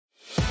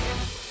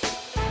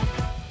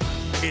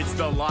It's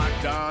the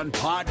Locked On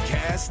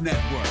Podcast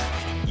Network,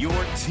 your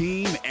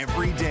team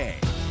every day.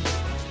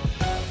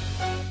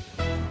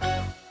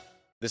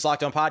 This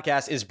Locked On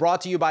Podcast is brought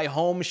to you by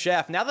Home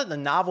Chef. Now that the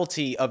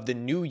novelty of the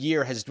new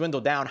year has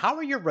dwindled down, how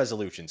are your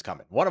resolutions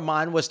coming? One of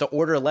mine was to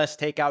order less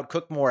takeout,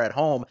 cook more at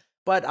home,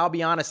 but I'll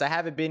be honest, I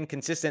haven't been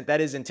consistent. That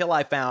is until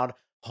I found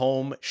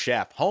Home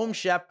Chef. Home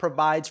Chef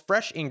provides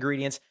fresh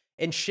ingredients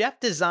and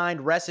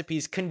chef-designed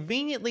recipes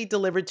conveniently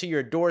delivered to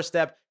your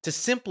doorstep to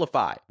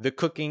simplify the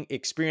cooking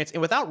experience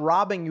and without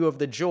robbing you of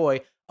the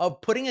joy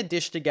of putting a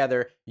dish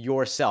together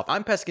yourself.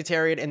 I'm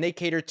pescatarian and they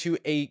cater to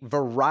a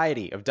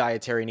variety of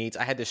dietary needs.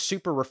 I had this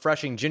super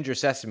refreshing ginger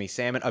sesame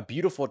salmon, a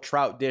beautiful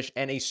trout dish,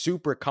 and a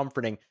super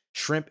comforting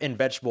shrimp and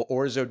vegetable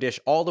orzo dish,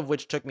 all of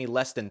which took me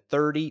less than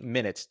 30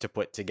 minutes to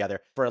put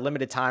together. For a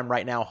limited time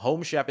right now,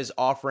 Home Chef is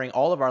offering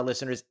all of our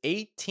listeners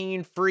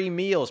 18 free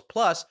meals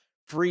plus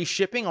free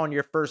shipping on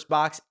your first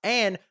box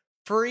and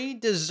free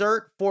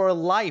dessert for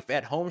life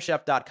at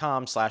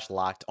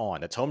homechef.com/lockedon.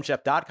 That's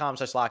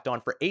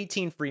homechef.com/lockedon for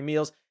 18 free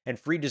meals and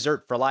free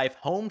dessert for life.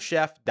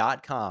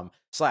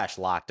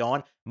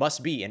 Homechef.com/lockedon.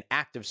 Must be an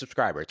active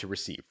subscriber to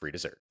receive free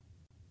dessert.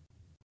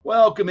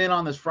 Welcome in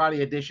on this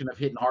Friday edition of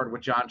Hittin Hard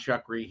with John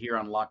Chuckery here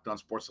on Locked On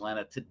Sports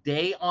Atlanta.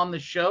 Today on the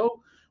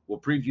show, we'll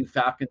preview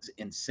Falcons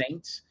and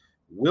Saints.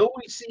 Will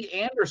we see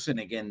Anderson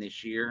again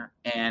this year?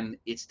 And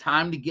it's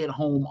time to get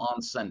home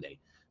on Sunday.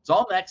 It's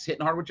all next.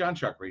 Hittin Hard with John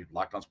Chuckery,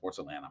 Locked On Sports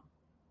Atlanta.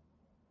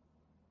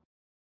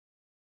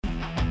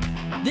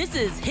 This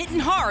is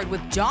Hittin Hard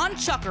with John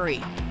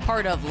Chuckery,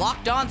 part of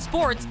Locked On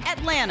Sports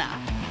Atlanta.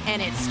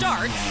 And it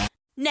starts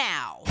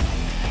now.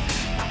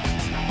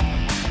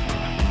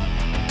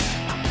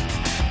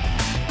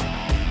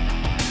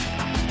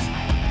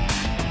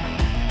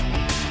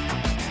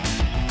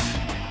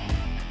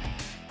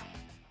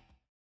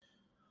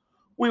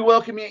 We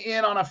welcome you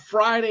in on a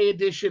Friday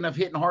edition of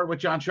Hittin Hard with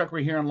John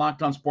Chuckery here on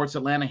Locked On Sports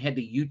Atlanta. Head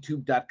to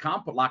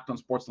youtube.com, put Locked On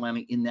Sports Atlanta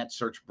in that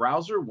search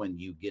browser. When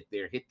you get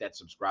there, hit that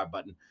subscribe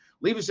button.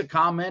 Leave us a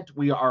comment.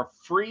 We are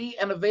free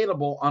and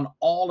available on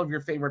all of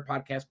your favorite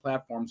podcast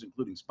platforms,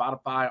 including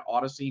Spotify,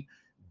 Odyssey.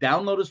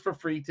 Download us for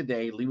free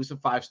today. Leave us a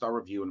 5-star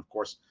review. And, of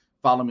course,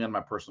 follow me on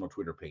my personal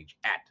Twitter page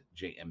at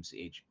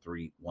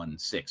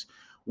JMCH316.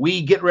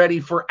 We get ready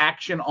for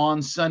action on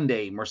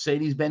Sunday.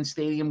 Mercedes-Benz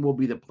Stadium will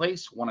be the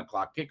place, 1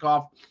 o'clock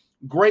kickoff.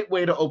 Great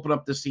way to open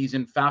up the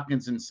season.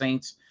 Falcons and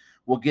Saints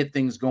will get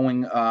things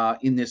going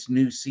in this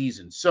new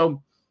season.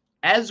 So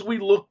as we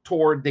look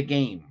toward the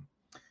game,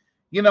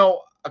 you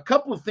know, a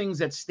couple of things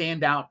that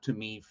stand out to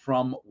me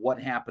from what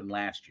happened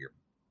last year.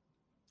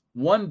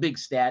 One big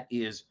stat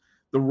is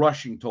the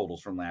rushing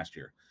totals from last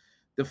year.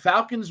 The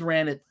Falcons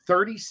ran it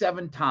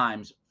 37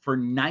 times for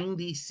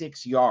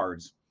 96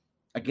 yards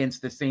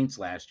against the Saints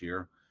last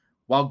year,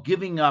 while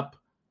giving up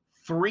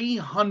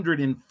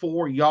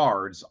 304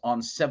 yards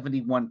on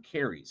 71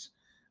 carries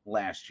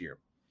last year.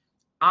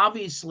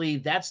 Obviously,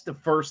 that's the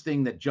first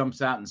thing that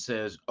jumps out and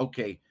says,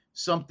 okay,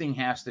 something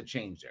has to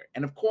change there.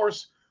 And of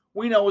course,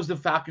 we know as the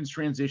Falcons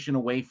transition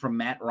away from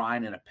Matt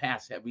Ryan in a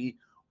pass-heavy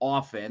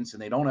offense,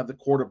 and they don't have the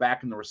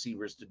quarterback and the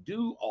receivers to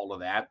do all of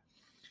that,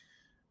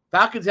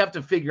 Falcons have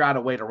to figure out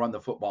a way to run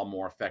the football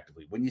more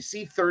effectively. When you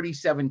see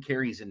 37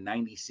 carries and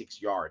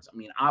 96 yards, I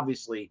mean,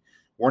 obviously,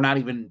 we're not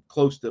even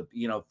close to,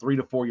 3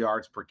 to 4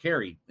 yards per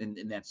carry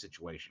in that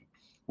situation.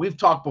 We've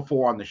talked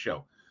before on the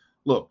show.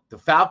 Look, the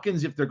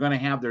Falcons, if they're going to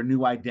have their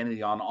new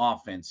identity on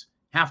offense,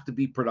 have to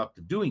be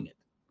productive doing it.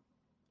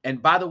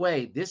 And by the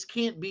way, this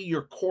can't be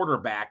your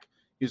quarterback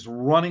is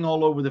running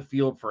all over the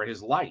field for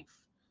his life.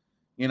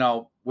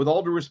 With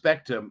all due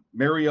respect to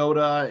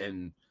Mariota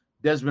and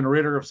Desmond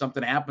Ridder, if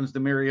something happens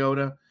to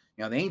Mariota,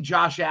 they ain't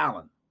Josh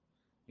Allen.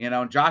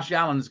 Josh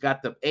Allen's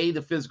got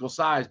the physical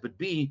size, but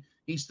B,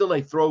 he's still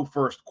a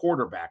throw-first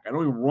quarterback. I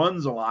know he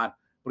runs a lot,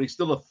 but he's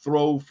still a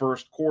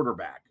throw-first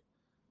quarterback.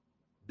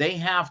 They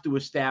have to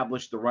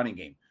establish the running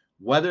game,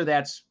 whether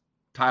that's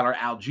Tyler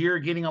Algier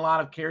getting a lot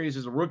of carries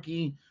as a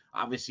rookie,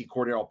 obviously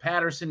Cordero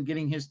Patterson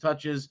getting his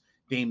touches,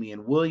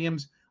 Damian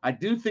Williams. I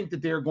do think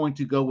that they're going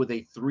to go with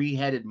a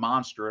three-headed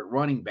monster at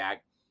running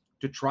back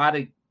to try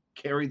to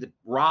carry the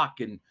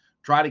rock and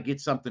try to get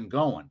something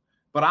going.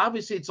 But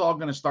obviously it's all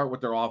going to start with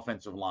their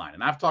offensive line.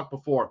 And I've talked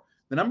before,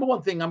 the number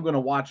one thing I'm going to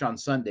watch on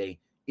Sunday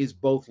is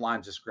both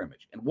lines of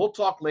scrimmage. And we'll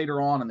talk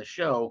later on in the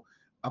show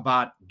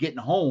about getting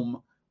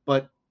home,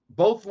 but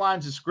both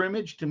lines of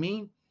scrimmage to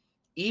me,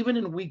 even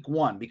in week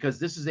one, because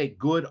this is a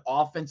good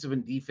offensive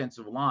and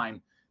defensive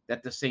line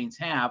that the Saints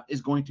have, is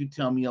going to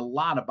tell me a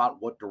lot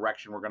about what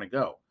direction we're going to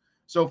go.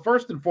 So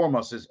first and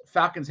foremost is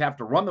Falcons have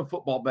to run the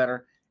football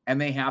better, and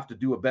they have to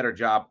do a better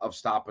job of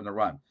stopping the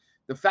run.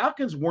 The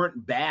Falcons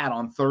weren't bad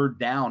on third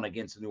down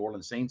against the New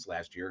Orleans Saints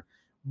last year,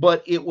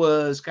 but it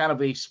was kind of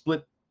a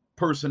split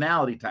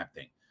personality type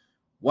thing.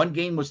 One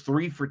game was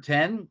 3 for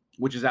 10,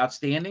 which is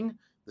outstanding.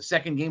 The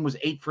second game was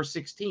 8 for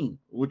 16,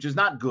 which is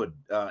not good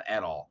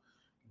at all.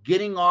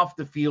 Getting off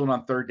the field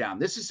on third down.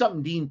 This is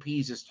something Dean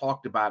Pease has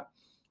talked about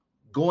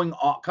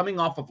coming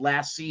off of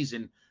last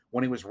season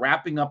when he was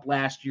wrapping up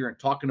last year and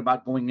talking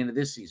about going into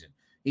this season.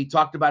 He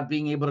talked about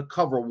being able to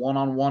cover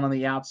one-on-one on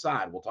the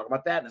outside. We'll talk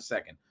about that in a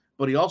second.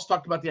 But he also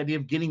talked about the idea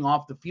of getting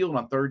off the field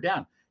on third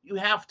down. You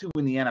have to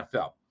in the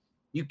NFL.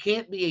 You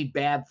can't be a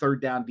bad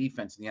third down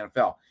defense in the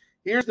NFL.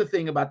 Here's the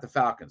thing about the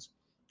Falcons.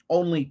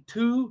 Only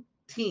 2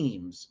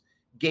 teams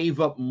gave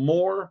up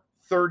more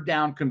third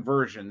down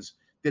conversions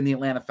than the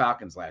Atlanta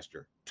Falcons last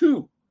year.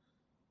 2.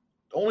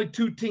 Only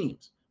 2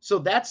 teams. So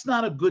that's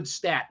not a good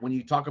stat when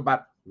you talk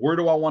about where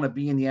do I want to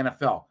be in the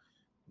NFL.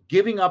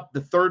 Giving up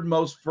the third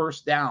most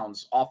first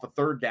downs off a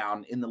third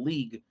down in the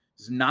league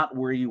is not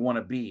where you want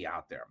to be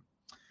out there.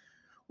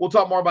 We'll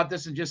talk more about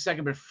this in just a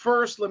second, but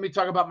first, let me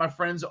talk about my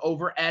friends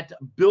over at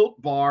Built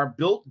Bar.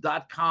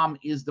 Built.com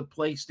is the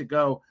place to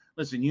go.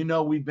 Listen, you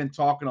know we've been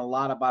talking a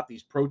lot about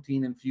these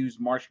protein-infused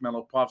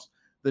marshmallow puffs.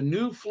 The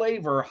new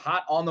flavor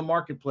hot on the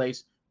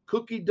marketplace,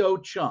 cookie dough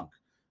chunk.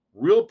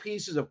 Real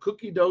pieces of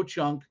cookie dough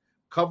chunk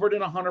covered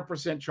in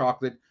 100%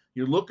 chocolate.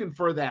 You're looking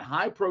for that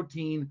high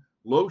protein,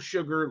 low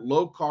sugar,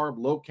 low carb,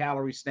 low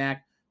calorie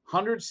snack.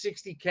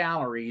 160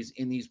 calories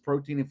in these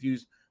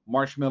protein-infused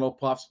marshmallow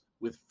puffs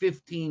with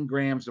 15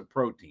 grams of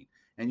protein.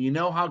 And you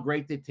know how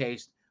great they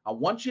taste. I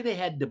want you to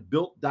head to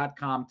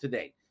Built.com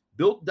today.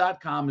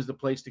 Built.com is the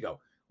place to go.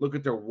 Look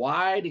at their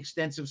wide,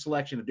 extensive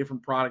selection of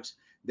different products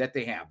that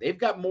they have. They've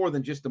got more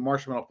than just the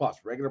marshmallow puffs,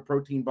 regular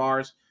protein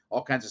bars,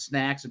 all kinds of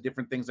snacks and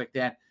different things like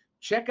that.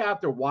 Check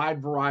out their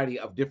wide variety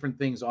of different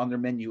things on their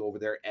menu over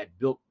there at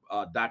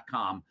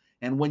Built.com.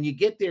 And when you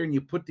get there and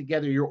you put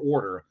together your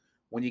order,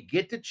 when you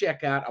get to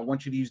checkout, I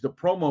want you to use the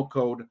promo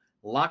code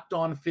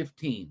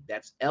LOCKEDON15.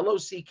 That's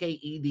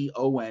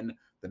LOCKEDON,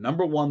 the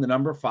number 1, the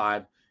number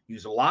 5.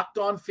 Use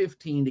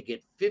LOCKEDON15 to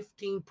get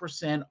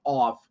 15%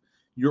 off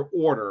your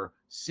order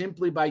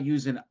simply by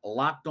using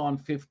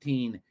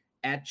LOCKEDON15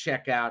 at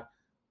checkout.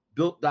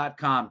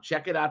 Built.com.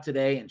 Check it out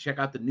today and check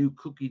out the new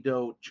cookie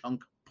dough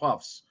chunk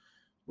puffs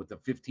with the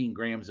 15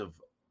 grams of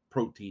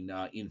protein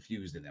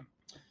infused in them.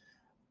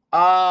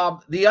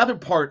 The other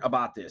part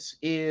about this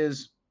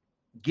is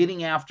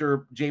getting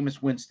after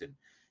Jameis Winston.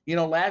 You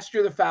know, last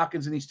year the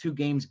Falcons in these 2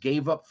 games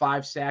gave up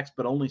 5 sacks,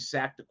 but only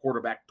sacked the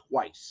quarterback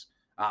twice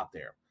out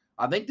there.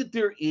 I think that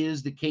there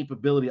is the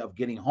capability of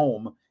getting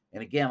home.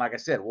 And again, like I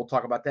said, we'll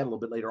talk about that a little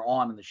bit later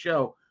on in the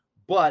show.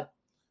 But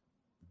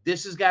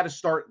this has got to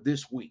start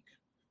this week,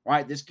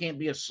 right? This can't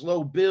be a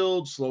slow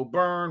build, slow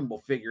burn.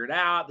 We'll figure it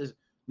out.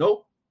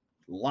 Nope.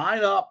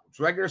 Line up. It's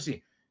regular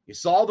season. You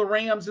saw the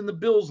Rams and the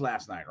Bills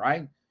last night,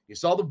 right? You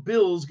saw the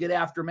Bills get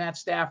after Matt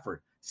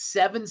Stafford.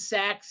 7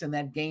 sacks in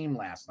that game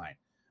last night.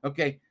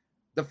 Okay,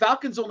 the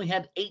Falcons only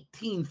had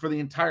 18 for the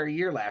entire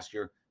year last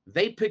year.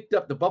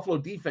 The Buffalo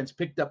defense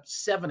picked up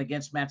 7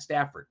 against Matt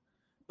Stafford.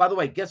 By the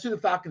way, guess who the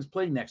Falcons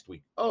play next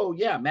week? Oh,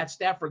 yeah, Matt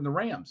Stafford and the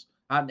Rams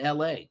out in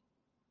L.A.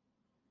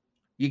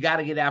 You got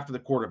to get after the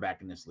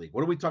quarterback in this league.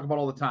 What do we talk about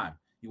all the time?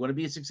 You want to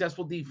be a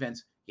successful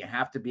defense, you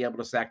have to be able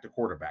to sack the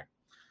quarterback.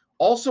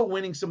 Also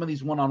winning some of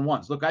these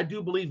one-on-ones. Look, I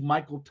do believe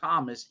Michael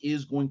Thomas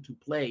is going to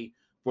play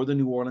for the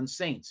New Orleans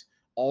Saints.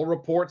 All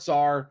reports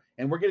are,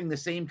 and we're getting the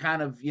same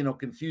kind of,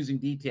 confusing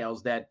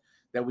details that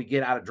we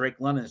get out of Drake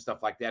London and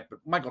stuff like that. But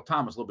Michael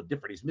Thomas is a little bit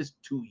different. He's missed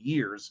 2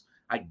 years.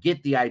 I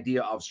get the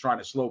idea of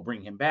trying to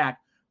bring him back.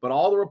 But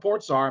all the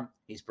reports are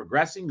he's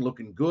progressing,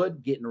 looking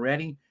good, getting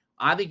ready.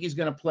 I think he's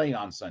going to play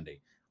on Sunday.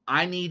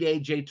 I need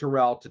A.J.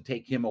 Terrell to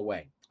take him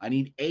away. I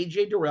need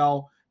A.J.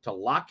 Terrell to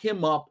lock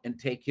him up and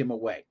take him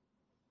away.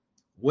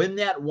 Win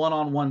that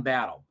one-on-one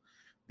battle.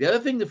 The other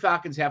thing the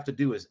Falcons have to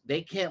do is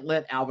they can't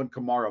let Alvin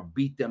Kamara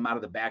beat them out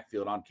of the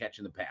backfield on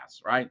catching the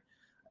pass, right?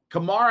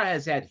 Kamara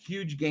has had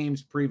huge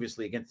games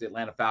previously against the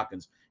Atlanta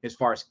Falcons as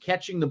far as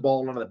catching the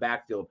ball out of the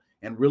backfield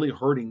and really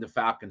hurting the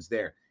Falcons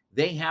there.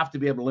 They have to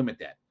be able to limit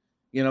that.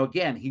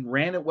 Again, he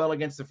ran it well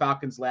against the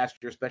Falcons last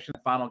year, especially in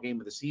the final game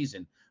of the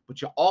season,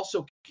 but you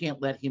also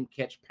can't let him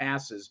catch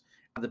passes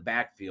out of the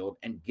backfield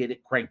and get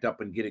it cranked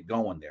up and get it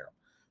going there.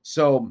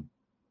 So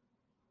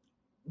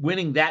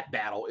winning that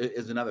battle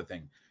is another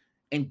thing.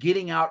 And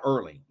getting out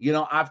early.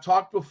 I've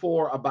talked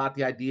before about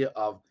the idea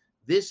of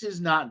this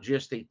is not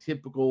just a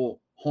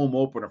typical home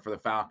opener for the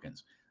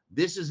Falcons.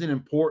 This is an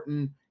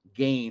important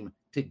game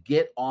to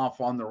get off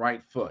on the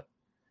right foot.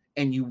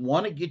 And you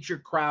want to get your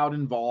crowd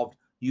involved.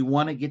 You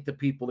want to get the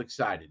people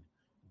excited.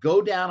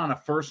 Go down on a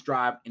first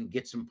drive and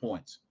get some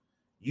points.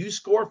 You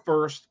score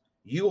first.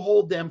 You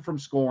hold them from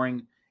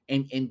scoring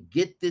and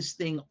get this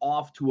thing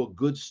off to a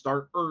good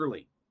start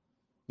early.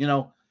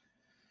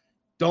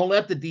 Don't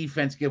let the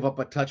defense give up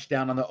a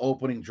touchdown on the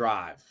opening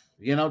drive.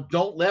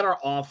 Don't let our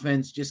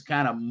offense just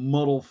kind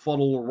of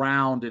fuddle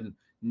around and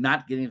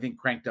not get anything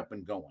cranked up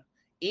and going.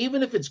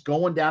 Even if it's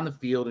going down the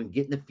field and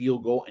getting the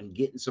field goal and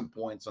getting some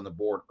points on the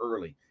board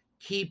early,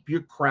 keep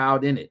your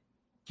crowd in it.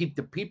 Keep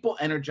the people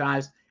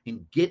energized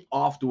and get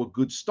off to a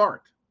good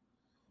start.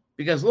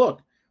 Because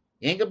look,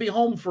 you ain't going to be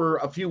home for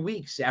a few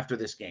weeks after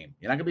this game.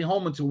 You're not going to be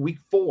home until week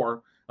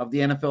 4 of the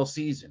NFL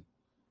season.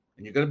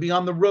 And you're going to be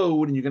on the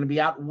road and you're going to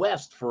be out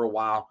west for a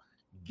while.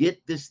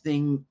 Get this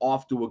thing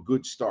off to a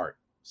good start.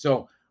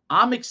 So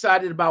I'm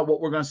excited about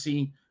what we're going to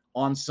see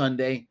on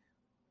Sunday.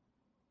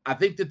 I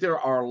think that there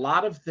are a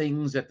lot of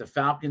things that the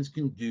Falcons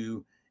can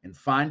do and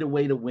find a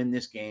way to win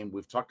this game.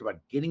 We've talked about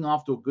getting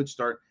off to a good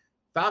start.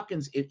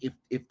 Falcons,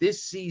 if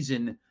this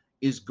season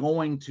is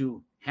going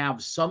to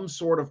have some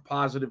sort of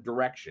positive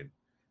direction,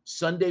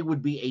 Sunday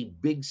would be a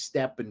big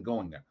step in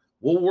going there.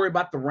 We'll worry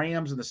about the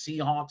Rams and the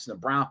Seahawks and the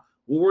Browns.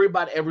 We'll worry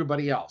about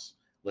everybody else.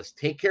 Let's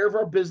take care of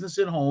our business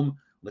at home.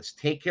 Let's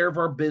take care of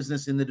our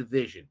business in the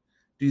division.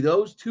 Do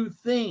those two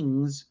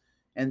things,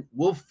 and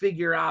we'll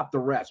figure out the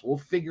rest. We'll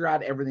figure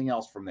out everything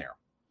else from there.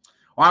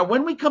 All right,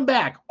 when we come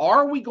back,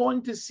 are we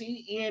going to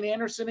see Ian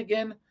Anderson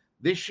again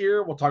this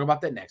year? We'll talk about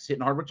that next.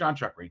 Hittin' Hard with John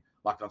Chuckery,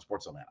 Locked On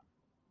Sports Atlanta.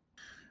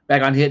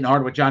 Back on Hittin'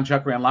 Hard with John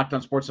Chuckery on Locked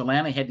On Sports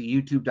Atlanta. Head to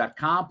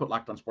youtube.com, put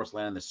Locked On Sports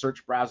Atlanta in the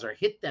search browser.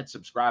 Hit that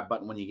subscribe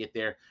button when you get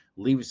there.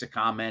 Leave us a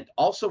comment.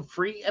 Also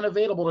free and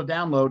available to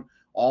download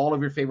all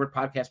of your favorite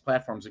podcast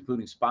platforms,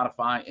 including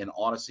Spotify and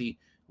Odyssey.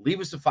 Leave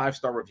us a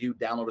 5-star review.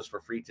 Download us for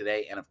free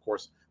today. And, of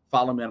course,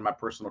 follow me on my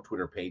personal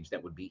Twitter page.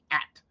 That would be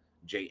at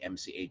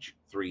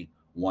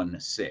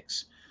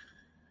JMCH316.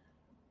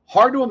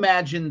 Hard to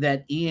imagine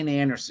that Ian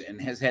Anderson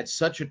has had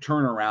such a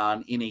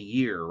turnaround in a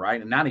year, right?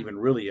 And not even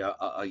really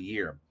a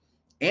year.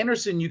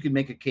 Anderson, you could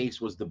make a case,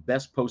 was the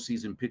best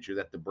postseason pitcher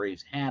that the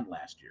Braves had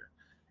last year.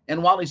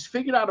 And while he's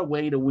figured out a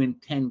way to win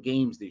 10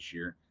 games this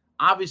year,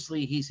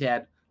 obviously he's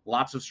had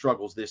lots of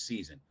struggles this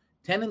season.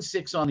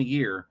 10-6 on the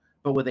year,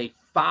 but with a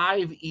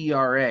 5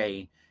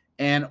 ERA.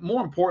 And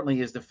more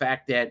importantly is the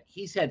fact that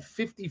he's had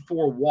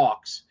 54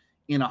 walks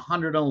in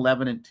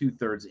 111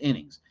 2/3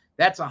 innings.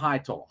 That's a high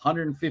total.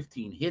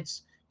 115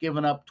 hits,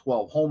 given up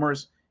 12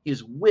 homers.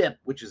 His whip,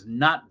 which is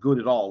not good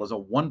at all, is a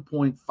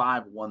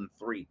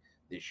 1.513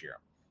 this year.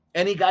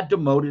 And he got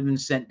demoted and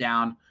sent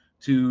down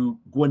to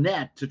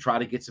Gwinnett to try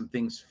to get some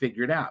things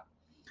figured out.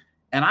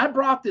 And I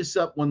brought this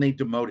up when they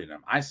demoted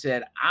him. I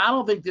said, I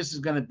don't think this is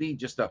going to be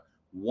just a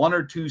 1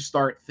 or 2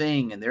 start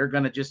thing, and they're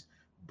going to just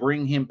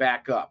bring him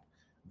back up.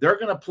 They're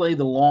going to play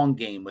the long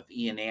game with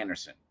Ian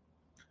Anderson.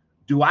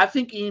 Do I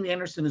think Ian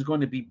Anderson is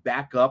going to be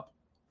back up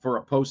for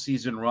a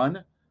postseason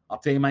run? I'll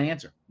tell you my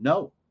answer.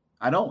 No,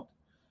 I don't.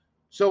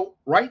 So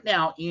right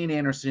now, Ian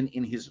Anderson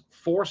in his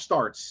 4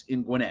 starts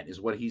in Gwinnett is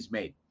what he's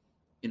made.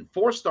 In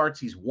 4 starts,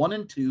 he's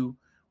 1-2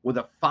 with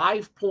a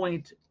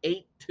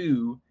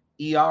 5.82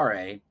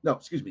 ERA. No,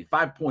 excuse me,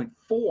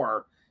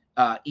 5.4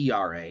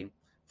 ERA.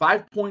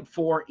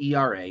 5.4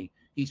 ERA.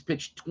 He's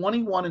pitched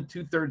 21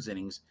 2/3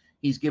 innings.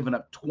 He's given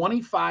up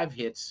 25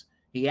 hits.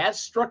 He has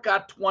struck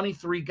out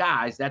 23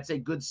 guys. That's a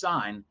good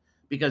sign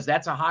because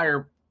that's a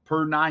higher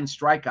per 9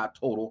 strikeout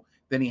total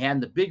than he had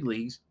in the big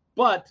leagues.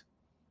 But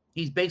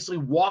he's basically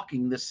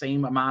walking the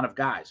same amount of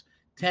guys,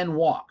 10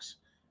 walks.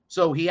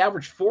 So he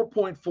averaged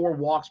 4.4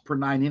 walks per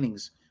 9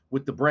 innings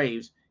with the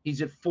Braves.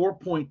 He's at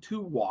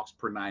 4.2 walks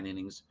per 9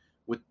 innings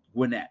with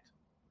Gwinnett.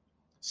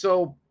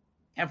 So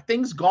have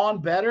things gone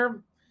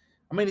better?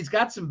 I mean, he's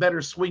got some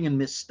better swing and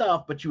miss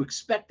stuff, but you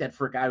expect that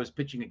for a guy who's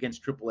pitching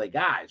against AAA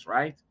guys,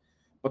 right?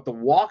 But the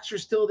walks are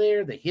still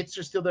there. The hits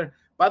are still there.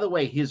 By the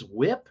way, his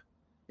whip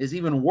is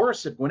even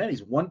worse at Gwinnett.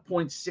 He's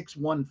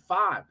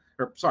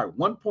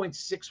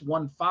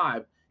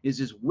 1.615 is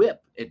his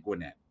whip at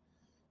Gwinnett.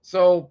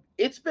 So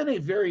it's been a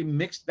very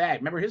mixed bag.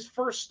 Remember, his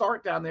first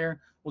start down there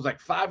was like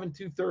 5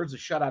 2/3 of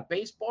shutout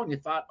baseball, and you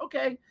thought,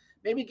 okay,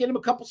 maybe get him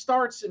a couple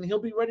starts and he'll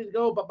be ready to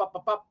go.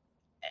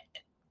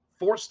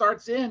 4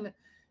 starts in,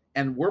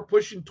 and we're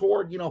pushing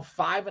toward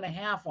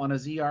 5.5 on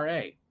his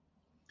ERA.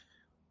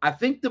 I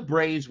think the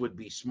Braves would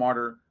be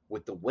smarter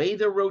with the way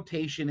their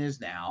rotation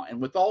is now,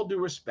 and with all due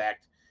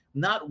respect,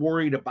 not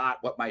worried about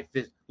what my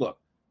look.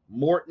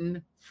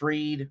 Morton,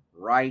 Fried,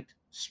 Wright,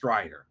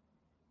 Strider.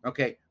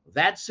 Okay,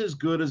 that's as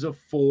good as a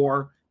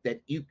 4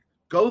 that you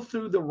go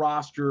through the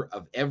roster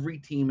of every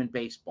team in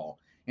baseball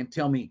and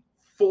tell me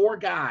 4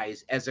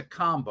 guys as a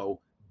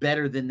combo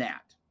better than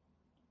that.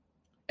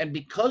 And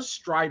because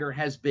Strider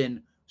has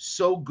been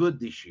so good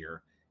this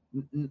year,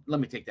 let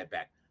me take that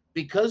back.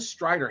 Because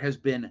Strider has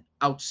been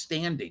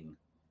outstanding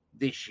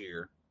this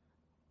year,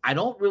 I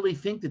don't really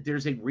think that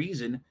there's a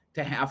reason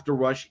to have to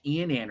rush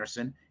Ian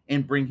Anderson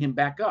and bring him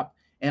back up.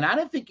 And I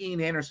didn't think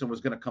Ian Anderson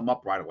was going to come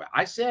up right away.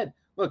 I said,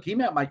 look, he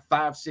might like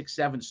 5, 6,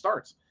 7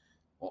 starts.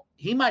 Well,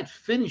 he might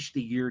finish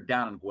the year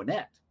down in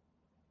Gwinnett,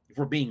 if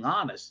we're being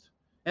honest.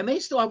 And they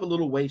still have a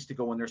little ways to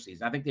go in their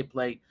season. I think they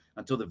play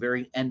until the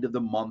very end of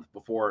the month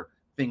before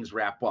things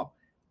wrap up.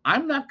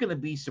 I'm not going to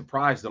be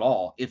surprised at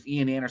all if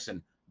Ian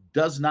Anderson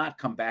does not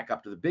come back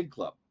up to the big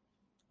club.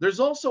 There's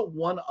also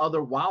one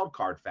other wild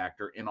card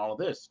factor in all of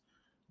this.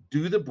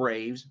 Do the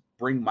Braves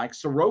bring Mike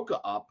Soroka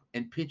up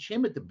and pitch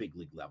him at the big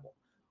league level?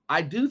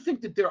 I do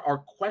think that there are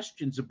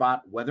questions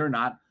about whether or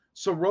not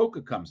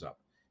Soroka comes up.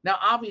 Now,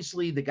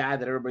 obviously, the guy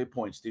that everybody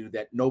points to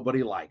that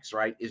nobody likes,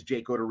 right, is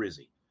Jake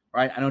Odorizzi,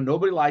 right? I know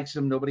nobody likes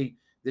him, nobody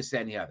this,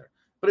 that, and the other.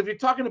 But if you're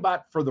talking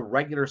about for the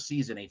regular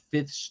season, a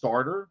 5th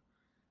starter,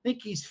 I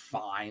think he's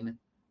fine.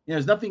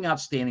 There's nothing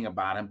outstanding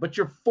about him. But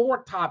your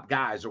 4 top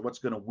guys are what's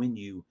going to win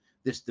you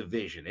this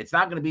division. It's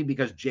not going to be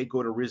because Jake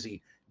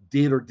Odorizzi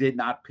did or did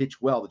not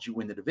pitch well that you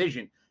win the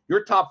division.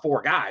 your top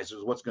 4 guys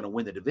is what's going to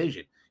win the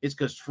division. It's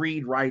because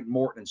Freed, Wright,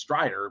 Morton, and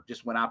Strider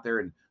just went out there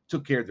and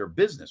took care of their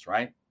business,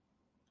 right?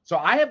 So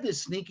I have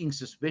this sneaking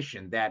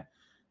suspicion that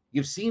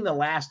you've seen the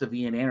last of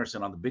Ian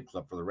Anderson on the big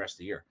club for the rest of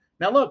the year.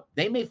 Now, look,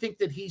 they may think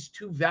that he's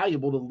too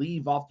valuable to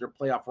leave off their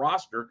playoff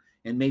roster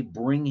and may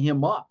bring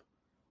him up,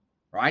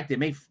 right?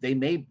 They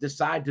may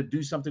decide to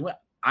do something with.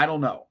 I don't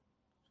know.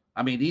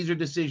 I mean, these are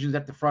decisions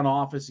at the front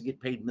office and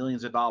get paid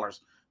millions of dollars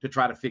to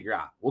try to figure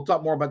out. We'll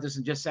talk more about this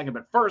in just a second.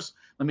 But first,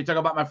 let me talk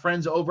about my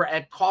friends over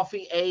at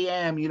Coffee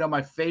AM. You know,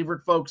 my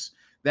favorite folks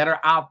that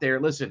are out there.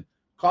 Listen,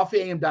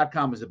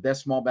 coffeeam.com is the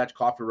best small batch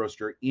coffee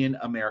roaster in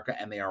America,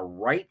 and they are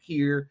right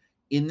here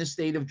in the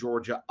state of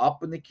Georgia,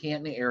 up in the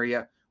Canton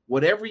area.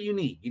 Whatever you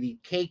need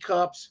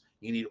K-Cups,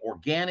 you need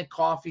organic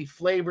coffee,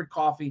 flavored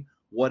coffee,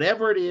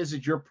 whatever it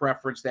is your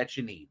preference that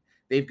you need.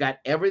 They've got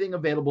everything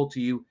available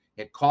to you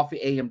at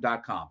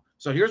coffeeam.com.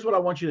 So here's what I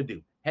want you to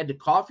do. Head to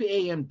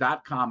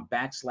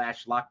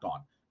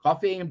coffeeam.com/lockedon.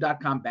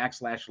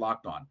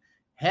 coffeeam.com/lockedon.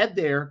 Head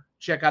there,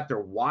 check out their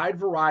wide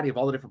variety of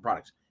all the different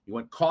products. You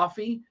want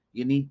coffee,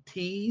 you need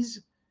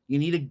teas, you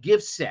need a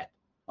gift set,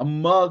 a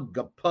mug,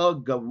 a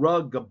pug, a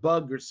rug, a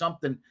bug, or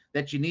something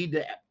that you need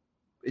to,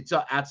 it's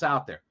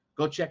out there.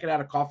 Go check it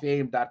out at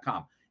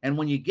coffeeam.com. And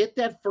when you get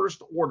that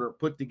first order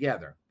put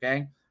together,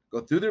 okay, go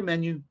through their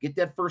menu, get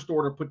that first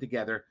order put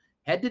together,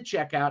 head to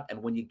checkout,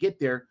 and when you get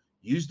there,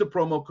 use the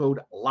promo code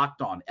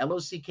LOCKEDON,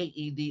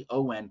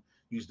 LOCKEDON.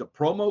 Use the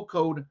promo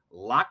code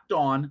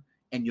LOCKEDON,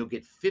 and you'll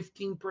get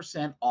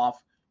 15%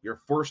 off your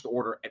first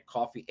order at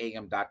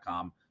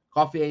coffeeam.com.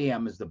 Coffee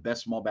AM is the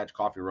best small batch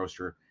coffee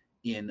roaster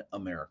in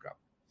America.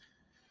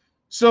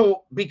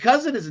 So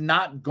because it has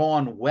not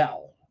gone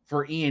well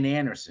for Ian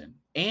Anderson,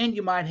 and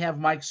you might have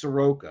Mike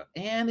Soroka,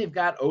 and they've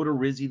got Oda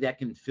Rizzi that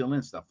can fill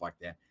in stuff like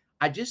that,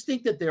 I just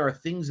think that there are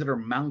things that are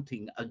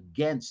mounting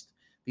against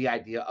the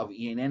idea of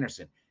Ian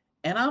Anderson.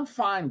 And I'm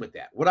fine with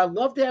that. Would I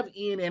love to have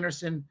Ian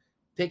Anderson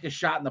take a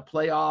shot in the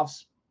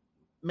playoffs?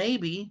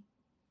 Maybe.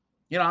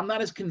 You know, I'm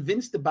not as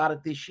convinced about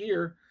it this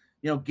year,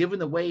 you know, given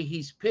the way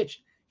he's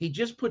pitched. He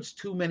just puts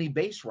too many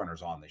base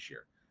runners on this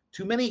year.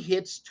 Too many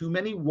hits, too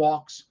many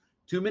walks,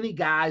 too many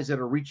guys that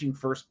are reaching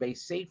first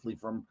base safely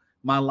from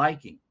my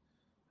liking.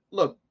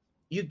 Look,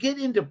 you get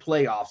into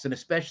playoffs, and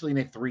especially in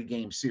a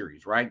 3-game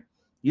series, right?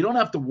 You don't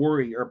have to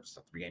worry, or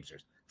 3-game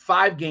series,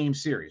 5-game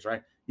series,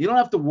 right? You don't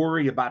have to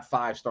worry about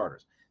 5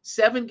 starters.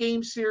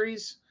 7-game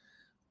series,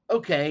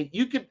 okay,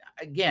 you could,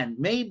 again,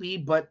 maybe,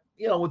 but,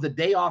 you know, with a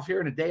day off here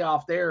and a day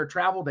off there,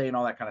 travel day and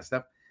all that kind of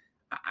stuff,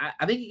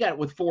 I think you got it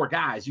with 4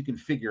 guys, you can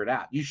figure it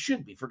out. You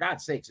should be, for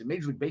God's sakes, in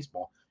Major League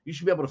Baseball, you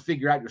should be able to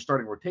figure out your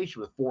starting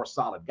rotation with 4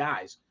 solid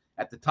guys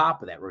at the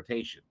top of that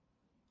rotation.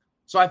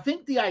 So I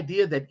think the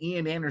idea that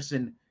Ian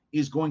Anderson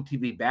is going to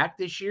be back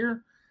this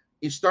year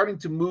is starting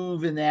to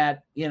move in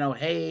that, you know,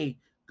 hey,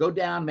 go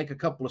down, make a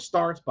couple of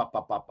starts, pop,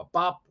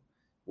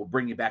 we'll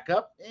bring you back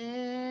up.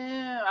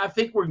 I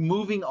think we're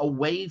moving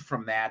away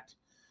from that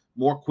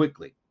more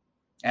quickly.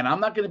 And I'm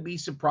not going to be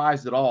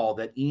surprised at all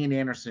that Ian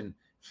Anderson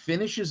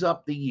finishes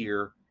up the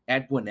year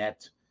at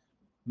Gwinnett,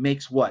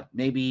 makes what,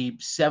 maybe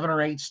 7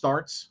 or 8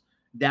 starts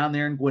down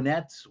there in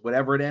Gwinnett,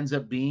 whatever it ends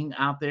up being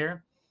out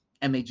there,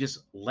 and they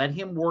just let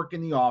him work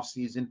in the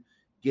offseason,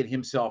 get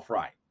himself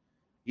right.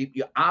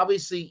 You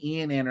obviously,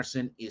 Ian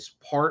Anderson is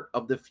part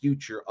of the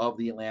future of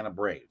the Atlanta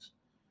Braves,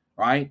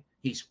 right?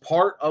 He's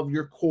part of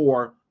your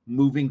core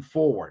moving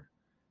forward.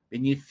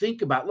 And you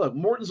think about, look,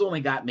 Morton's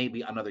only got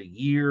maybe another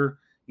year,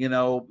 you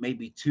know,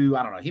 maybe 2.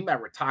 I don't know. He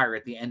might retire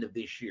at the end of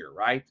this year,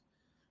 right?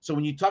 So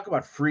when you talk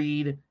about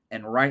Freed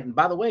and Wright, and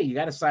by the way, you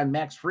got to sign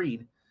Max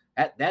Fried.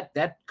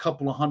 That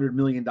couple of $100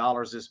 million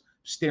is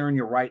staring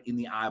you right in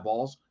the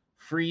eyeballs.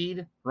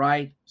 Freed,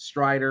 Wright,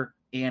 Strider,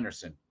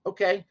 Anderson.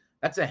 Okay,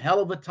 that's a hell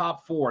of a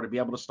top 4 to be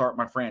able to start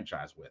my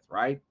franchise with,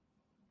 right?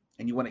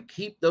 And you want to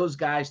keep those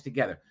guys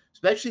together,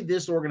 especially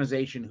this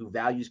organization who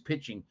values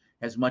pitching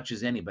as much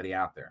as anybody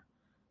out there.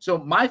 So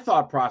my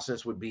thought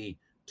process would be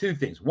 2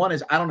 things. One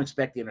is I don't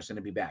expect Anderson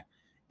to be back,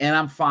 and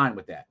I'm fine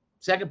with that.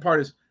 Second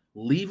part is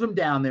leave him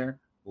down there,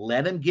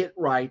 let him get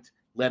right,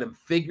 let him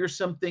figure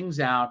some things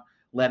out,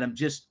 let him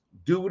just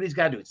do what he's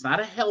got to do. It's not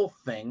a health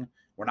thing.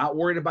 We're not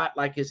worried about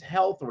like his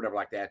health or whatever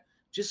like that.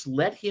 Just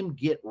let him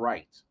get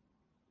right.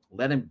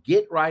 Let him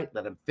get right.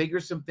 Let him figure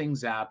some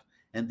things out.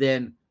 And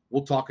then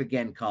we'll talk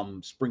again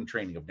come spring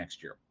training of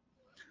next year.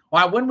 All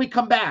right, when we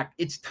come back,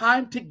 it's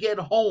time to get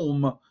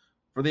home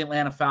for the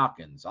Atlanta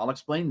Falcons. I'll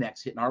explain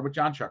next. Hittin' Hard with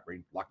John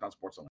Chuckery, Locked On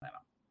Sports Atlanta.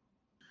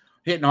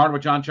 Hittin' Hard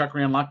with John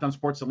Chuckery on Locked On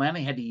Sports Atlanta.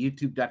 Head to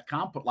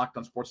youtube.com, put Locked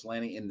On Sports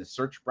Atlanta in the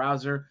search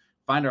browser.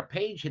 Find our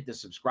page, hit the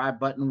subscribe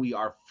button. We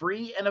are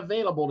free and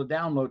available to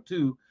download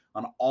too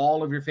on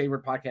all of your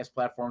favorite podcast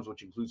platforms,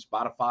 which includes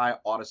Spotify,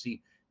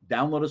 Odyssey.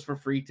 Download us for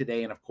free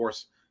today. And of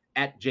course,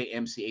 at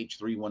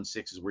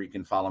JMCH316 is where you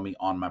can follow me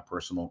on my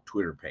personal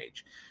Twitter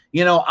page.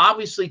 You know,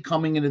 obviously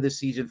coming into this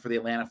season for the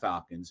Atlanta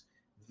Falcons,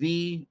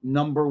 the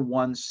number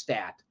one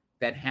stat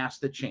that has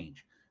to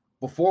change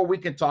before we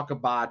can talk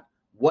about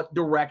what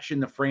direction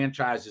the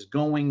franchise is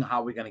going,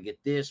 how are we going to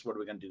get this, what are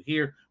we going to do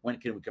here, when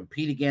can we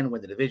compete again,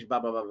 win the division, blah,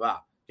 blah, blah, blah,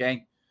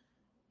 okay?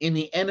 In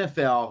the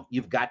NFL,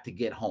 you've got to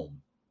get home.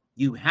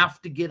 You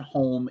have to get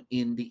home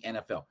in the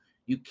NFL.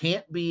 You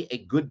can't be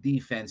a good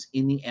defense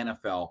in the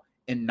NFL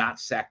and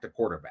not sack the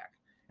quarterback.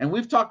 And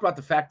we've talked about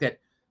the fact that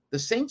the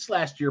Saints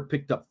last year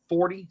picked up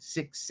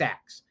 46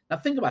 sacks. Now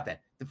think about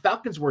that. The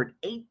Falcons were at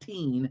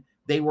 18.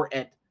 They were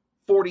at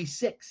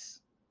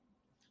 46.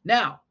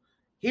 Now,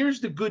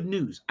 here's the good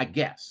news, I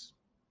guess,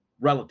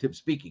 relative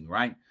speaking,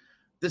 right?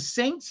 The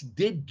Saints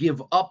did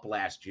give up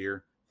last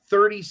year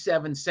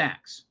 37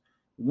 sacks.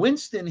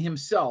 Winston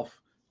himself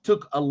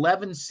took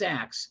 11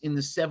 sacks in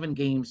the 7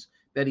 games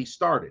that he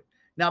started.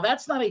 Now,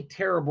 that's not a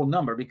terrible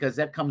number because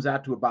that comes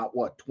out to about,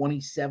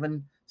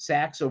 27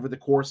 sacks over the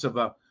course of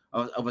a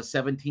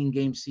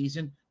 17-game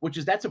season,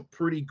 that's a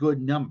pretty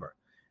good number.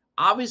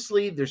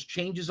 Obviously, there's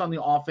changes on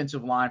the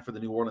offensive line for the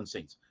New Orleans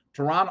Saints.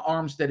 Teron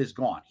Armstead is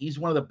gone. He's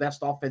one of the best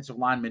offensive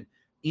linemen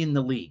in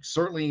the league.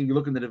 Certainly, you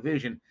look in the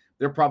division,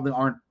 there probably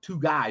aren't 2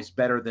 guys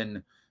better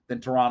than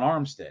Teron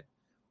Armstead.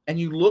 And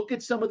you look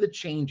at some of the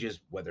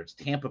changes, whether it's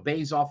Tampa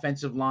Bay's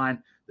offensive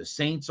line, the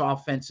Saints'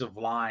 offensive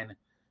line,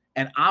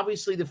 and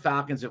obviously the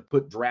Falcons have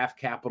put draft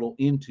capital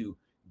into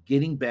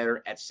getting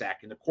better at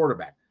sacking the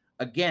quarterback.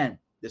 Again,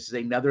 this is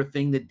another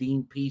thing that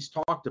Dean Pease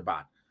talked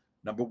about.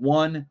 Number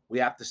 1, we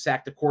have to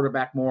sack the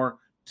quarterback more.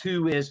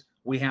 2 is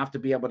we have to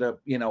be able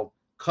to,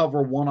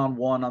 cover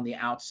one-on-one on the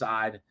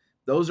outside.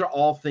 Those are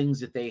all things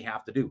that they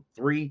have to do.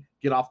 3,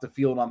 get off the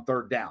field on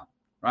 3rd down,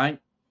 right?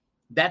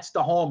 That's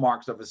the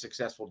hallmarks of a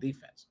successful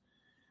defense.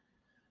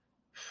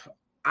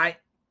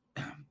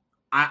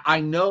 I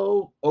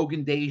know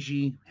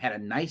Ogundeji had a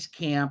nice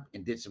camp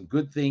and did some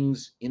good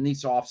things in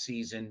this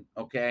offseason,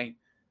 okay?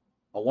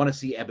 I want to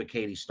see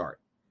Ebiketie start.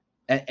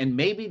 And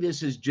maybe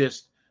this is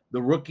just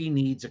the rookie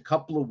needs a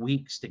couple of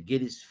weeks to get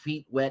his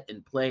feet wet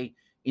and play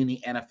in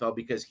the NFL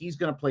because he's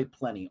going to play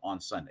plenty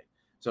on Sunday.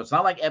 So it's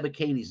not like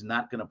Ebiketie's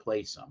not going to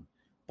play some.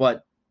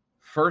 But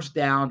first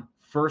down,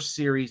 first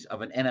series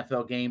of an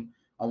NFL game,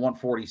 I want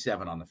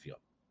 47 on the field.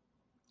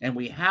 And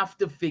we have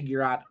to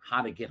figure out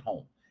how to get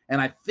home.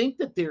 And I think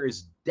that there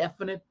is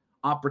definite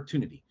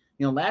opportunity.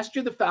 Last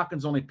year the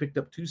Falcons only picked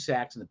up 2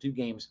 sacks in the 2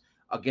 games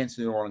against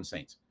the New Orleans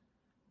Saints.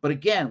 But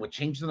again, with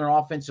changes in their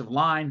offensive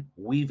line,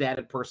 we've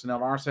added personnel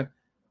on our side.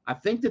 I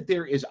think that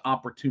there is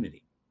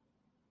opportunity.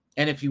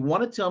 And if you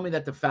want to tell me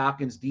that the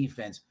Falcons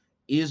defense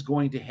is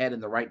going to head in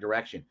the right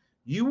direction,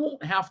 you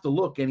won't have to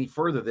look any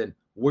further than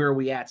where are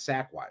we at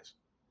sack-wise.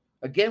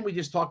 Again, we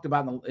just talked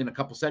about in a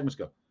couple segments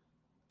ago.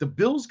 The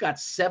Bills got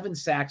 7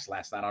 sacks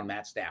last night on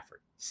Matt Stafford.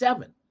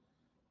 7.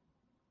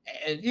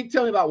 And you can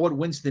tell me about what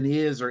Winston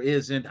is or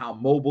isn't, how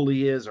mobile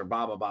he is, or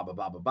blah, blah, blah, blah,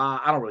 blah, blah,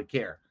 blah. I don't really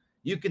care.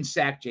 You can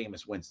sack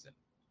Jameis Winston.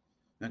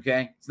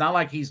 Okay? It's not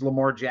like he's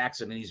Lamar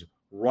Jackson and he's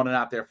running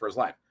out there for his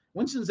life.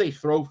 Winston's a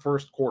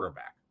throw-first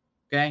quarterback.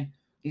 Okay?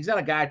 He's not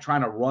a guy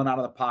trying to run out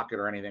of the pocket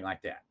or anything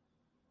like that.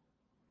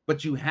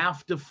 But you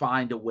have to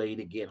find a way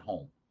to get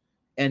home.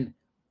 And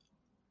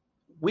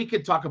we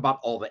could talk about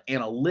all the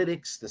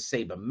analytics, the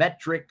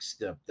sabermetrics,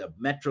 the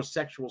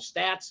metrosexual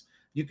stats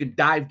you can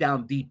dive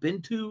down deep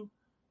into,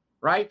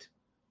 right?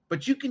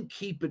 But you can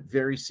keep it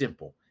very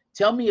simple.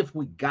 Tell me if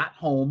we got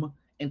home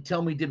and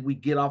tell me did we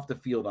get off the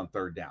field on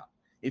 3rd down.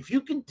 If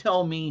you can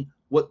tell me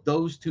what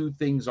those 2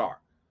 things are,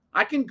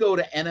 I can go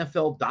to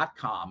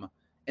NFL.com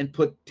and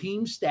put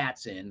team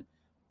stats in,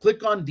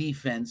 click on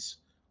defense,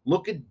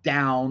 look at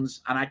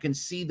downs, and I can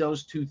see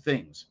those 2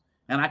 things.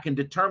 And I can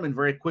determine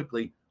very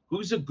quickly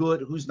who's a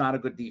good, who's not a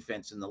good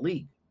defense in the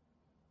league.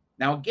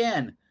 Now,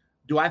 again,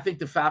 do I think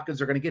the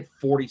Falcons are going to get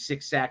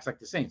 46 sacks like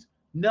the Saints?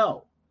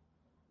 No.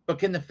 But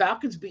can the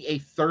Falcons be a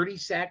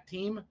 30-sack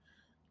team?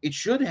 It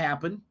should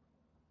happen.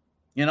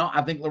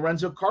 I think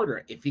Lorenzo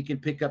Carter, if he can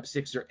pick up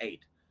 6 or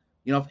 8.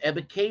 If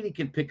Ebiketie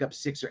can pick up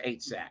 6 or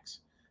 8 sacks,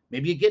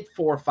 maybe you get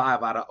 4 or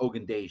 5 out of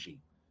Ogundeji.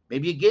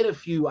 Maybe you get a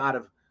few out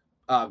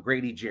of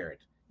Grady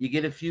Jarrett. You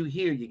get a few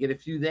here, you get a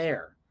few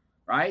there,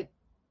 right?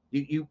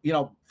 You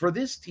for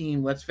this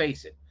team, let's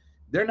face it,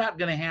 they're not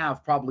going to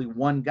have probably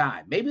one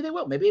guy. Maybe they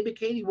will. Maybe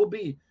Ebiketie will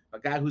be a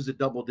guy who's a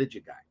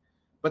double-digit guy.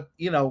 But,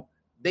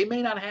 they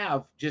may not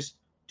have just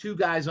 2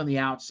 guys on the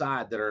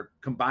outside that are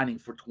combining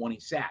for 20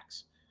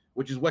 sacks,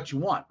 which is what you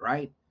want,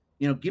 right?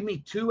 Give me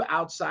 2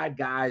 outside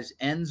guys,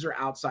 ends or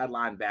outside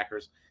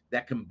linebackers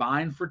that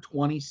combine for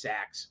 20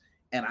 sacks,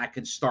 and I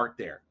can start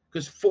there.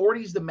 Because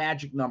 40 is the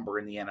magic number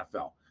in the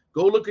NFL.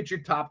 Go look at your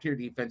top-tier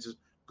defenses.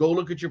 Go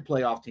look at your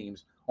playoff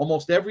teams.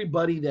 Almost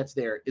everybody that's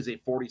there is a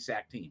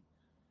 40-sack team.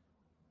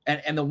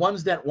 And the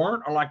ones that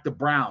weren't are like the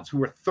Browns, who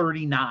were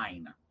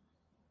 39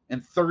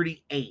 and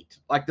 38.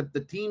 Like the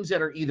teams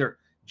that are either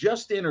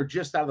just in or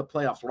just out of the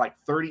playoffs were like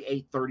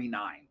 38,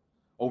 39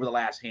 over the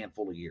last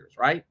handful of years,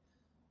 right?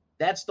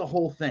 That's the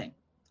whole thing.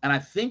 And I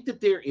think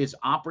that there is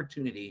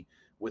opportunity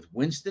with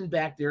Winston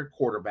back there at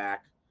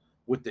quarterback,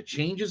 with the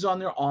changes on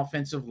their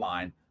offensive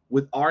line,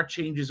 with our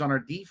changes on our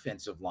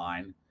defensive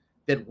line,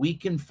 that we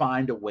can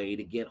find a way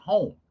to get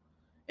home.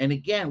 And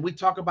again, we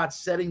talk about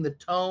setting the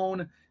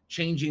tone,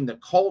 changing the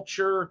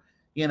culture,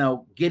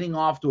 getting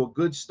off to a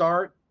good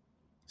start.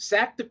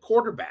 Sack the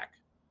quarterback.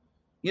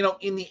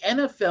 In the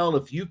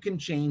NFL, if you can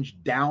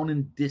change down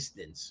and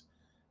distance,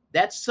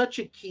 that's such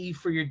a key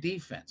for your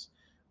defense.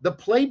 The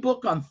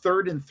playbook on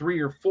 3rd and 3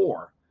 or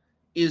 4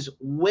 is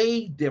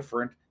way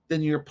different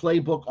than your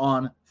playbook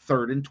on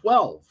 3rd and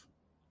 12.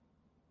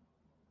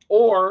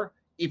 Or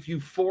if you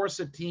force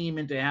a team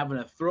into having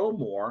to throw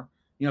more,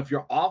 if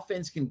your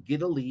offense can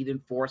get a lead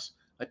and force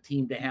a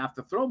team to have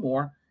to throw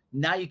more,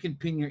 now you can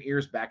pin your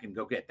ears back and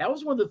go get it. That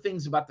was one of the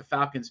things about the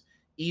Falcons,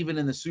 even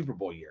in the Super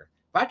Bowl year.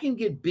 If I can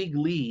get big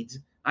leads,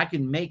 I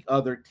can make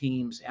other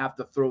teams have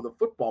to throw the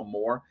football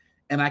more,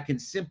 and I can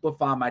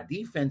simplify my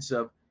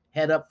defensive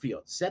head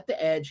upfield. Set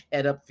the edge,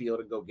 head upfield,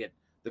 and go get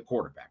the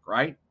quarterback,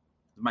 right?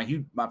 My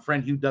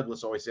friend Hugh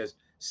Douglas always says,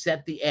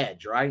 set the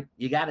edge, right?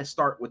 You got to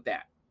start with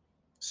that.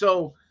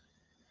 So,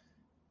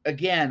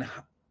 again,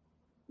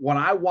 when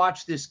I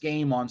watch this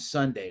game on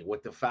Sunday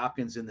with the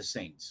Falcons and the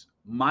Saints,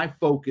 my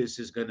focus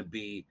is going to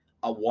be,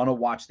 I want to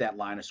watch that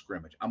line of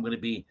scrimmage. I'm going to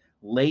be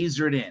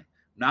lasered in.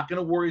 I'm not going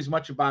to worry as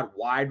much about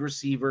wide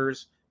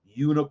receivers,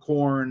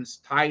 unicorns,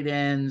 tight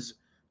ends,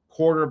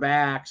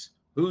 quarterbacks,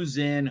 who's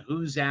in,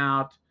 who's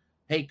out.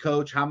 Hey,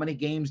 coach, how many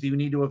games do you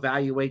need to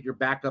evaluate your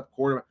backup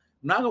quarterback?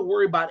 I'm not going to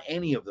worry about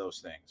any of those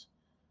things.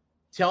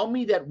 Tell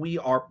me that we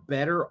are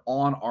better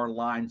on our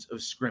lines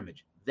of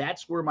scrimmage.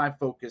 That's where my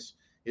focus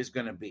is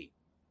going to be.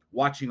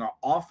 Watching our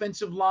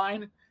offensive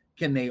line.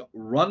 Can they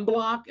run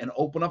block and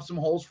open up some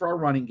holes for our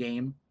running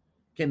game?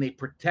 Can they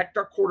protect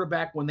our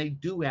quarterback when they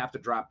do have to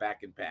drop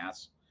back and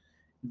pass?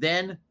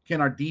 Then can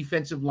our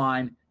defensive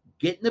line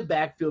get in the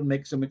backfield,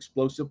 make some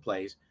explosive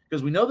plays?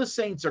 Because we know the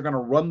Saints are going to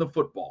run the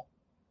football.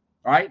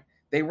 All right?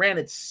 They ran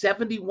it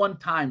 71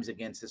 times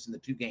against us in the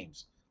 2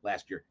 games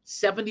last year.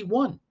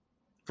 71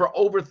 for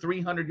over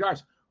 300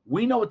 yards.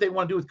 We know what they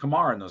want to do with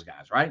Kamara and those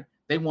guys, right?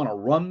 They want to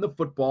run the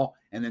football,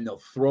 and then they'll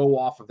throw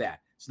off of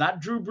that. It's not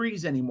Drew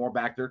Brees anymore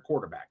back there,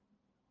 quarterback.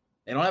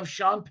 They don't have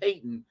Sean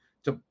Payton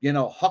to,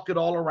 huck it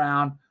all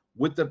around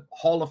with the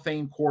Hall of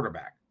Fame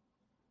quarterback.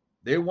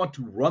 They want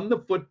to run the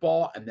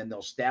football, and then they'll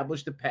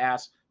establish the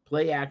pass,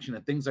 play action,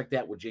 and things like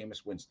that with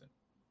Jameis Winston.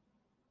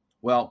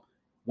 Well,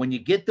 when you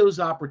get those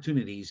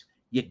opportunities,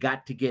 you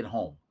got to get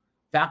home.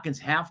 Falcons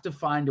have to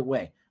find a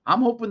way.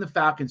 I'm hoping the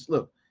Falcons,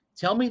 look,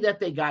 tell me that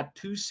they got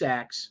 2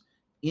 sacks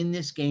in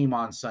this game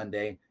on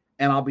Sunday,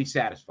 and I'll be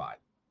satisfied.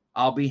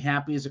 I'll be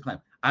happy as a clam.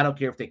 I don't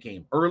care if they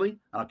came early.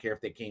 I don't care if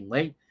they came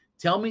late.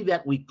 Tell me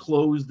that we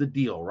closed the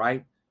deal,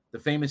 right? The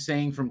famous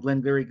saying from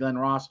Glengarry Glen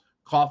Ross,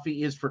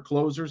 coffee is for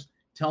closers.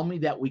 Tell me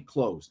that we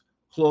closed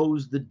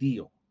the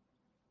deal.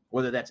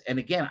 Whether that's, and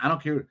again, I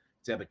don't care.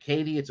 It's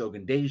Ebiketie, it's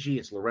Ogundeji,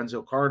 it's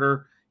Lorenzo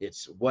Carter,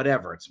 it's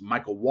whatever. It's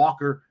Michael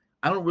Walker.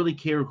 I don't really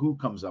care who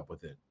comes up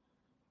with it.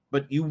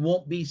 But you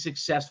won't be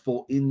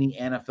successful in the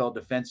NFL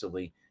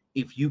defensively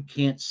if you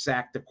can't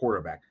sack the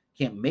quarterback.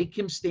 Can't make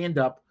him stand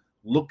up,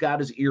 look out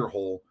his ear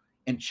hole,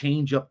 and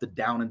change up the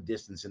down and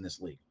distance in this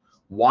league.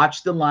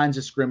 Watch the lines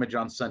of scrimmage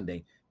on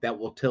Sunday. That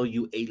will tell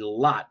you a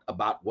lot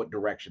about what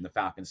direction the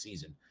Falcons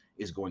season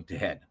is going to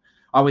head.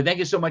 All right, thank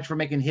you so much for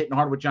making Hittin'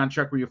 Hard with John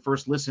Chuckery your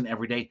first listen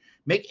every day.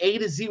 Make A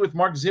to Z with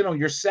Mark Zinno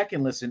your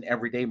second listen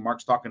every day.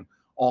 Mark's talking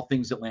all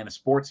things Atlanta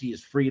sports. He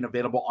is free and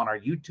available on our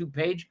YouTube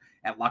page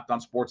at Locked On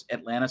Sports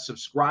Atlanta.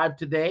 Subscribe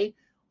today.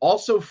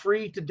 Also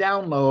free to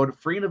download,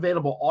 free and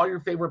available, all your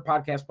favorite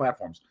podcast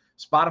platforms.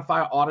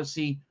 Spotify,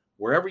 Odyssey,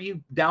 wherever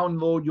you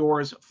download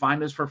yours,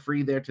 find us for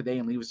free there today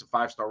and leave us a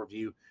 5-star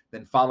review.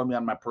 Then follow me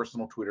on my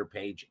personal Twitter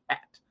page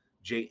at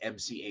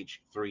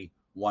JMCH316.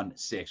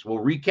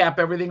 We'll recap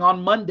everything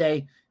on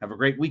Monday. Have a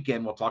great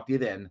weekend. We'll talk to you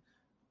then.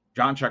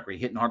 John Chuckery,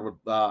 Hittin'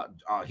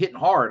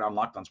 Hard on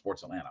Locked On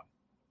Sports Atlanta.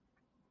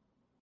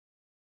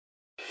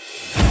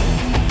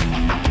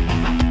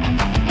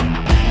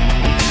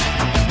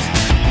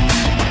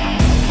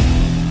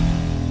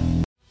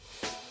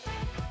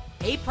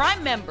 Hey,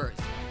 Prime members,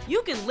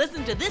 you can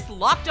listen to this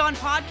Locked On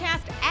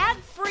podcast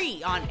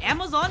ad-free on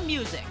Amazon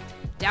Music.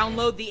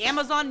 Download the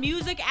Amazon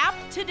Music app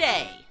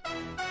today.